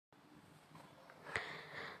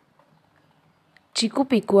चिकू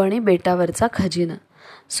पिकू आणि बेटावरचा खजिना.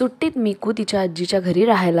 सुट्टीत मिकू तिच्या आजीच्या घरी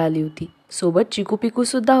राहायला आली होती. सोबत चिकू पिकू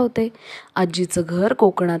सुद्धा होते. आजीचं घर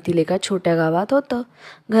कोकणातील एका छोट्या गावात होतं.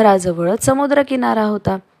 घराजवळच समुद्र किनारा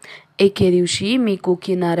होता. एके दिवशी मिकू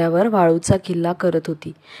किनाऱ्यावर वाळूचा किल्ला करत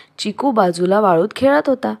होती. चिकू बाजूला वाळूत खेळत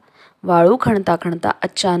होता. वाळू खणता खणता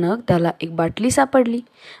अचानक त्याला एक बाटली सापडली.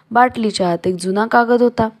 बाटलीच्या आत एक जुना कागद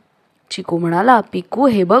होता. चिकू म्हणाला, पिकू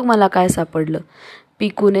हे बघ मला काय सापडलं.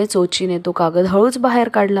 पिकूने चोचीने तो कागद हळूच बाहेर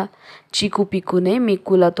काढला. चिकू पिकूने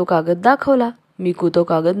मिकूला तो कागद दाखवला. मिकू तो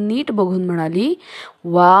कागद नीट बघून म्हणाली,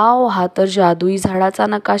 वाव, हा तर जादुई झाडाचा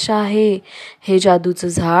नकाशा आहे. हे जादूचं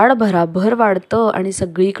झाड भराभर वाढतं आणि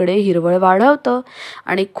सगळीकडे हिरवळ वाढवतं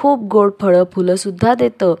आणि खूप गोड फळं फुलं सुद्धा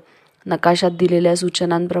देतं. नकाशात दिलेल्या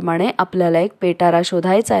सूचनांप्रमाणे आपल्याला एक पेटारा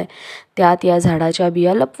शोधायचा आहे. त्यात या झाडाच्या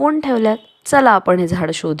बिया लपवून ठेवल्यात. चला आपण हे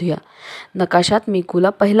झाड शोधूया. नकाशात मिकूला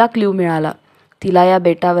पहिला क्ल्यू मिळाला. तिला या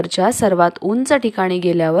बेटावरच्या सर्वात उंच ठिकाणी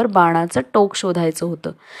गेल्यावर बाणाचं टोक शोधायचं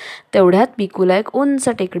होतं. तेवढ्यात पिकूला एक उंच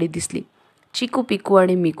टेकडी दिसली. चिकू पिकू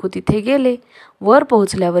आणि मिकू तिथे गेले. वर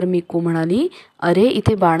पोहोचल्यावर मिकू म्हणाली, अरे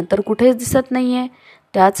इथे बाण तर कुठेच दिसत नाहीये.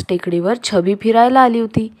 त्याच टेकडीवर छबी फिरायला आली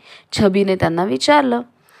होती. छबीने त्यांना विचारलं,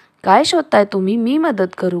 काय शोधताय तुम्ही, मी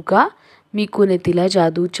मदत करू का? मिकूने तिला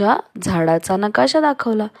जादूच्या झाडाचा नकाशा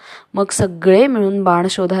दाखवला. मग सगळे मिळून बाण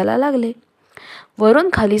शोधायला लागले. वरून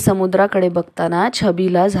खाली समुद्राकडे बघताना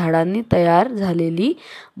छबीला झाडांनी तयार झालेली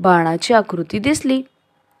बाणाची आकृती दिसली.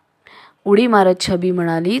 उडी मारत छबी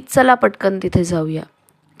म्हणाली, चला पटकन तिथे जाऊया.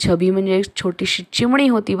 छबी म्हणजे एक छोटीशी चिमणी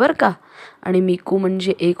होती बरं का, आणि मिकू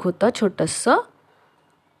म्हणजे एक होतं छोटंसं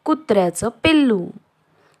कुत्र्याचं पिल्लू.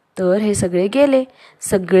 तर हे सगळे गेले.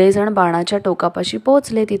 सगळेजण बाणाच्या टोकापाशी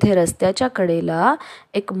पोहोचले. तिथे रस्त्याच्या कडेला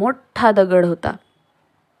एक मोठा दगड होता.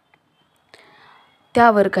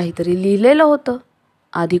 त्यावर काहीतरी लिहिलेलं होतं.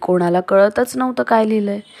 आधी कोणाला कळतच नव्हतं काय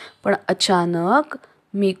लिहिलंय, पण अचानक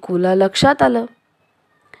मिकूला लक्षात आलं.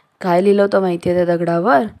 काय लिहिलं होतं माहितीये त्या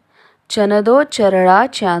दगडावर? चनदो चरळा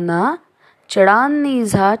च्याना चडांनी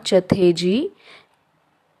झा चथेजी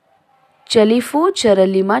चलिफू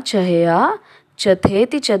चरलिमा चहेया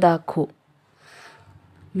चथेती चदाखो.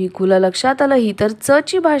 मिकूला लक्षात आलं, ही तर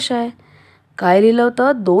चची भाषा आहे. काय लिहिलं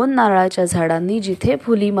होतं? 2 नारळाच्या झाडांनी जिथे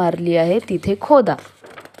फुली मारली आहे तिथे खोदा.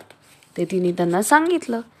 ते तिने त्यांना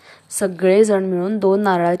सांगितलं. सगळेजण मिळून 2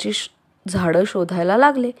 नारळाची झाडं शोधायला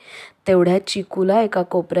लागले. तेवढ्यात चिकूला एका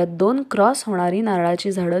कोपऱ्यात 2 क्रॉस होणारी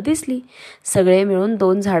नारळाची झाडं दिसली. सगळे मिळून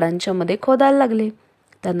 2 झाडांच्या मध्ये खोदायला लागले.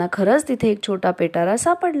 त्यांना खरंच तिथे एक छोटा पेटारा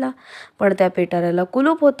सापडला, पण त्या पेटाऱ्याला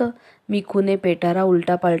कुलूप होतं. मिकूने पेटारा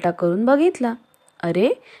उलटा पालटा करून बघितला.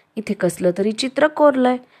 अरे, इथे कसलं तरी चित्र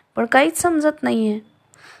कोरलंय, पण काहीच समजत नाहीये.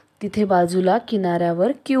 तिथे बाजूला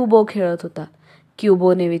किनाऱ्यावर क्युबो खेळत होता.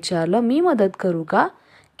 क्युबोने विचारलं, मी मदत करू का?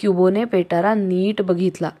 क्युबोने पेटारा नीट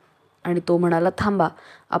बघितला आणि तो म्हणाला, थांबा,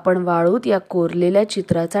 आपण वाळूत या कोरलेल्या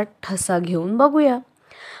चित्राचा ठसा घेऊन बघूया.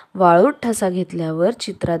 वाळूत ठसा घेतल्यावर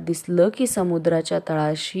चित्रात दिसलं की समुद्राच्या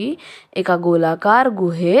तळाशी एका गोलाकार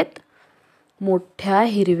गुहेत मोठ्या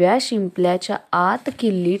हिरव्या शिंपल्याच्या आत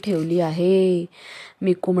किल्ली ठेवली आहे.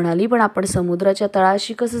 मिकू म्हणाली, पण आपण समुद्राच्या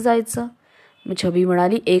तळाशी कसं जायचं? छबी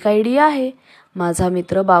म्हणाली, एक आयडिया आहे. माझा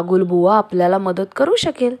मित्र बागुलबुवा आपल्याला मदत करू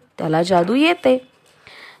शकेल, त्याला जादू येते.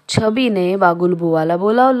 छबीने बागुलबुवाला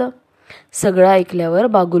बोलावलं. सगळं ऐकल्यावर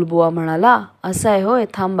बागुलबुवा म्हणाला, असं आहे होय,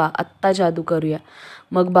 थांबा, आत्ता जादू करूया.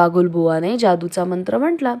 मग बागुलबुवाने जादूचा मंत्र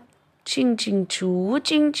म्हटला. चिंग चिंग चू,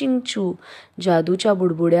 चिंग चिंग चू. जादूच्या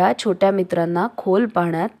बुडबुड्या छोट्या मित्रांना खोल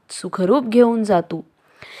पाण्यात सुखरूप घेऊन जातो.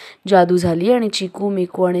 जादू झाली आणि चिकू,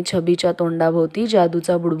 मिकू आणि छबीच्या तोंडाभोवती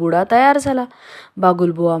जादूचा बुडबुडा तयार झाला.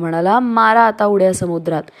 बागुलबुवा म्हणाला, मारा आता उड्या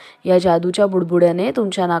समुद्रात. या जादूच्या बुडबुड्याने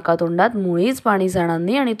तुमच्या नाकातोंडात मुळीच पाणी जाणार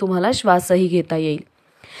नाही आणि तुम्हाला श्वासही घेता येईल.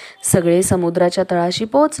 सगळे समुद्राच्या तळाशी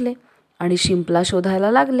पोहोचले आणि शिंपला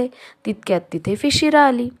शोधायला लागले. तितक्यात तिथे फिशिरा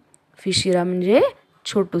आली. फिशिरा म्हणजे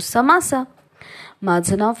छोटूसा मासा.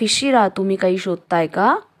 माझं नाव फिशिरा, तुम्ही काही शोधताय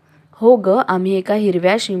का? हो ग, आम्ही एका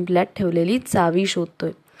हिरव्या शिंपल्यात ठेवलेली चावी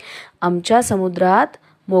शोधतोय. आमच्या समुद्रात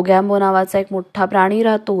मोगॅम्बो नावाचा एक मोठा प्राणी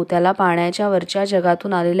राहतो. त्याला पाण्याच्या वरच्या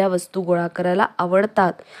जगातून आलेल्या वस्तू गोळा करायला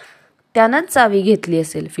आवडतात. त्यानंच चावी घेतली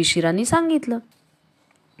असेल, फिशिरांनी सांगितलं.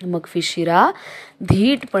 मग फिशिरा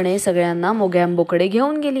धीटपणे सगळ्यांना मोगॅम्बोकडे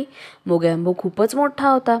घेऊन गेली. मोगॅम्बो खूपच मोठा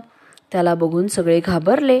होता. त्याला बघून सगळे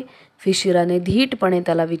घाबरले. फिशिराने धीटपणे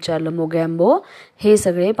त्याला विचारलं, मोगॅम्बो, हे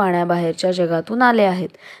सगळे पाण्याबाहेरच्या जगातून आले आहेत.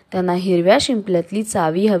 त्यांना हिरव्या शिंपल्यातली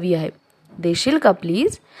चावी हवी आहे, देशील का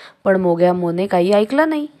प्लीज? पण मोगॅम्बोने काही ऐकलं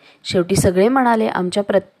नाही. शेवटी सगळे म्हणाले, आमच्या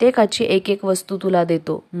प्रत्येकाची एक एक वस्तू तुला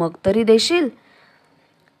देतो, मग तरी देशील?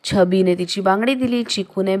 छबीने तिची बांगडी दिली,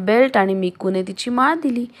 चिकूने बेल्ट आणि मिकूने तिची माळ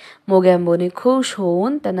दिली. मोगॅम्बोने खुश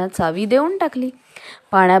होऊन त्यांना चावी देऊन टाकली.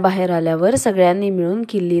 पाण्याबाहेर आल्यावर सगळ्यांनी मिळून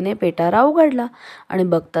किल्लीने पेटारा उघडला आणि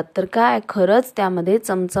बघतात तर काय, खरंच त्यामध्ये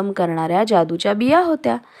चमचम करणाऱ्या जादूच्या बिया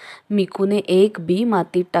होत्या. मिकूने एक बी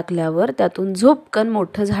मातीत टाकल्यावर त्यातून झोपकन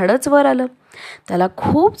मोठं झाडच वर आलं. त्याला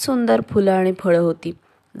खूप सुंदर फुलं आणि फळं होती.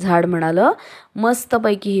 झाड म्हणालं,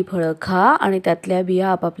 मस्तपैकी ही फळं खा आणि त्यातल्या बिया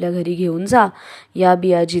आपापल्या घरी घेऊन जा. या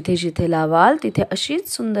बिया जिथे जिथे लावाल तिथे अशीच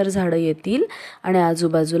सुंदर झाडं येतील आणि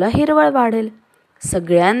आजूबाजूला हिरवळ वाढेल.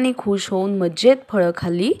 सगळ्यांनी खुश होऊन मज्जेत फळं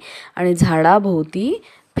खाल्ली आणि झाडाभोवती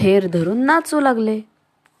फेर धरून नाचू लागले.